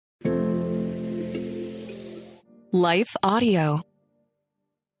Life Audio.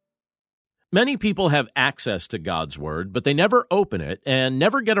 Many people have access to God's Word, but they never open it and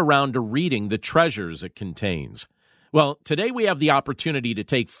never get around to reading the treasures it contains. Well, today we have the opportunity to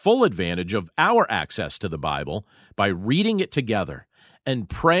take full advantage of our access to the Bible by reading it together and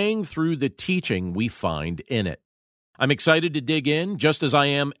praying through the teaching we find in it. I'm excited to dig in, just as I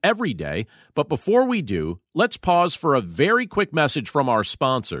am every day, but before we do, let's pause for a very quick message from our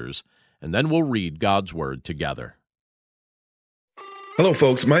sponsors, and then we'll read God's Word together. Hello,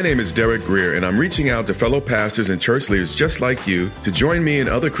 folks. My name is Derek Greer, and I'm reaching out to fellow pastors and church leaders just like you to join me and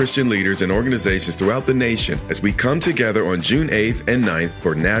other Christian leaders and organizations throughout the nation as we come together on June 8th and 9th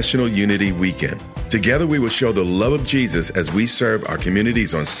for National Unity Weekend. Together, we will show the love of Jesus as we serve our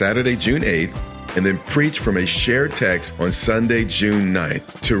communities on Saturday, June 8th, and then preach from a shared text on Sunday, June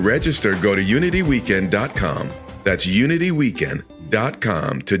 9th. To register, go to unityweekend.com. That's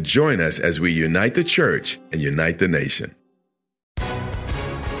unityweekend.com to join us as we unite the church and unite the nation.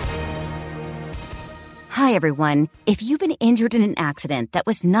 Hi, everyone. If you've been injured in an accident that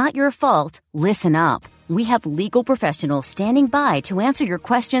was not your fault, listen up. We have legal professionals standing by to answer your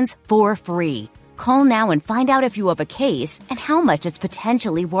questions for free. Call now and find out if you have a case and how much it's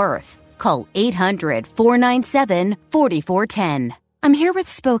potentially worth. Call 800-497-4410. I'm here with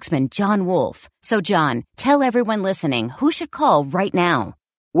spokesman John Wolf. So, John, tell everyone listening who should call right now.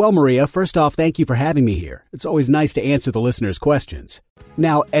 Well, Maria, first off, thank you for having me here. It's always nice to answer the listeners' questions.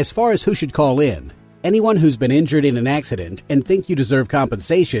 Now, as far as who should call in, anyone who's been injured in an accident and think you deserve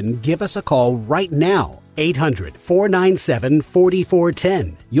compensation, give us a call right now.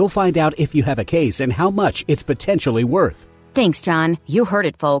 800-497-4410. You'll find out if you have a case and how much it's potentially worth. Thanks, John. You heard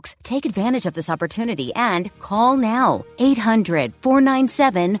it, folks. Take advantage of this opportunity and call now.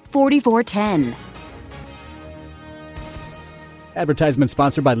 800-497-4410. Advertisement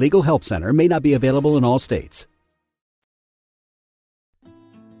sponsored by Legal Help Center. May not be available in all states.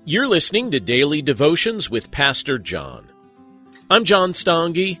 You're listening to Daily Devotions with Pastor John. I'm John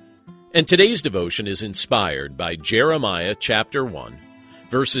Stange, and today's devotion is inspired by Jeremiah chapter 1,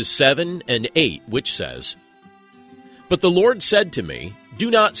 verses 7 and 8, which says, "But the Lord said to me,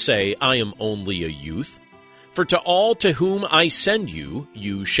 Do not say, I am only a youth, for to all to whom I send you,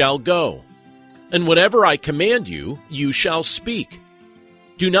 you shall go. And whatever I command you, you shall speak.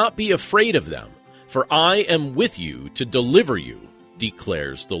 Do not be afraid of them, for I am with you to deliver you,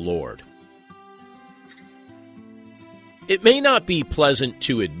 declares the Lord." It may not be pleasant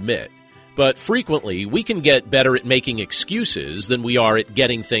to admit, but frequently we can get better at making excuses than we are at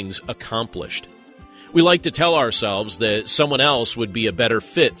getting things accomplished. We like to tell ourselves that someone else would be a better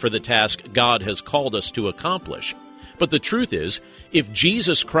fit for the task God has called us to accomplish. But the truth is, if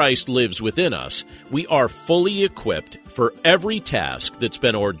Jesus Christ lives within us, we are fully equipped for every task that's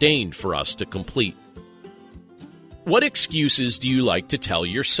been ordained for us to complete. What excuses do you like to tell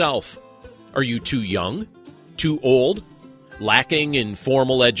yourself? Are you too young? Too old? Lacking in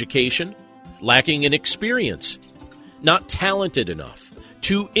formal education? Lacking in experience? Not talented enough?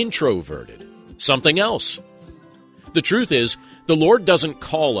 Too introverted? Something else? The truth is, the Lord doesn't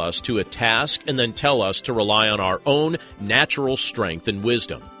call us to a task and then tell us to rely on our own natural strength and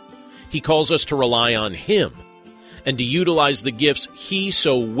wisdom. He calls us to rely on Him and to utilize the gifts He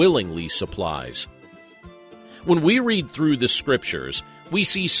so willingly supplies. When we read through the Scriptures, we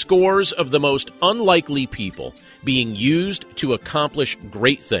see scores of the most unlikely people being used to accomplish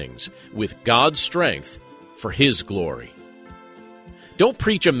great things with God's strength for His glory. Don't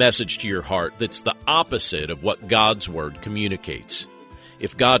preach a message to your heart that's the opposite of what God's Word communicates.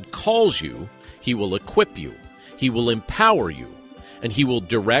 If God calls you, He will equip you, He will empower you, and He will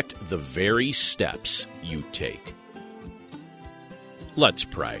direct the very steps you take. Let's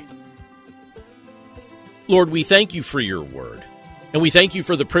pray. Lord, we thank you for your word, and we thank you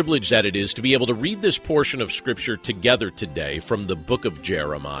for the privilege that it is to be able to read this portion of Scripture together today from the book of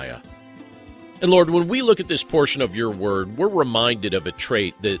Jeremiah. And Lord, when we look at this portion of your word, we're reminded of a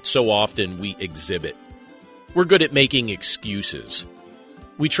trait that so often we exhibit. We're good at making excuses.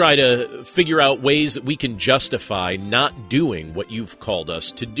 We try to figure out ways that we can justify not doing what you've called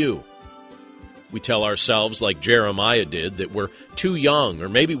us to do. We tell ourselves, like Jeremiah did, that we're too young, or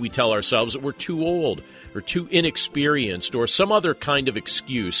maybe we tell ourselves that we're too old, or too inexperienced, or some other kind of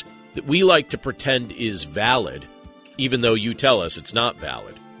excuse that we like to pretend is valid, even though you tell us it's not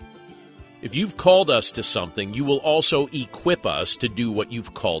valid. If you've called us to something, you will also equip us to do what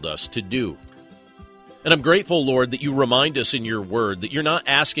you've called us to do. And I'm grateful, Lord, that you remind us in your word that you're not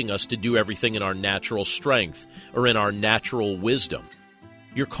asking us to do everything in our natural strength or in our natural wisdom.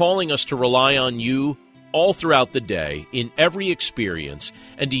 You're calling us to rely on you all throughout the day, in every experience,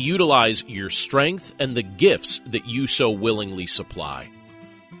 and to utilize your strength and the gifts that you so willingly supply.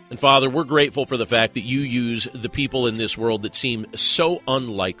 And Father, we're grateful for the fact that you use the people in this world that seem so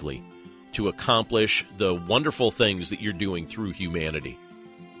unlikely to accomplish the wonderful things that you're doing through humanity.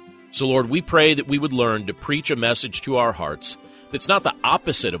 So Lord, we pray that we would learn to preach a message to our hearts that's not the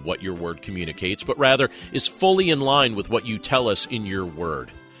opposite of what your word communicates, but rather is fully in line with what you tell us in your word.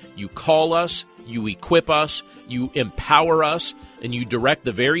 You call us, you equip us, you empower us, and you direct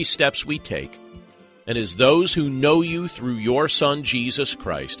the very steps we take. And as those who know you through your Son, Jesus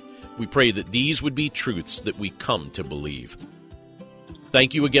Christ, we pray that these would be truths that we come to believe.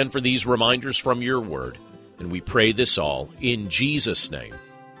 Thank you again for these reminders from your word, and we pray this all in Jesus' name.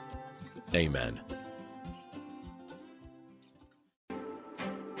 Amen.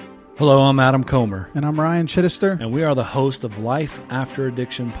 Hello, I'm Adam Comer. And I'm Ryan Chittister. And we are the host of Life After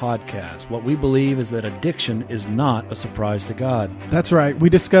Addiction podcast. What we believe is that addiction is not a surprise to God. That's right. We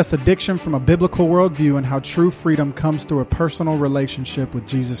discuss addiction from a biblical worldview and how true freedom comes through a personal relationship with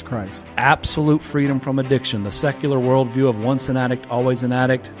Jesus Christ. Absolute freedom from addiction. The secular worldview of once an addict, always an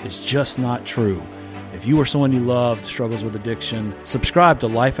addict is just not true. If you or someone you loved struggles with addiction, subscribe to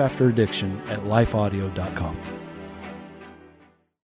Life After Addiction at lifeaudio.com.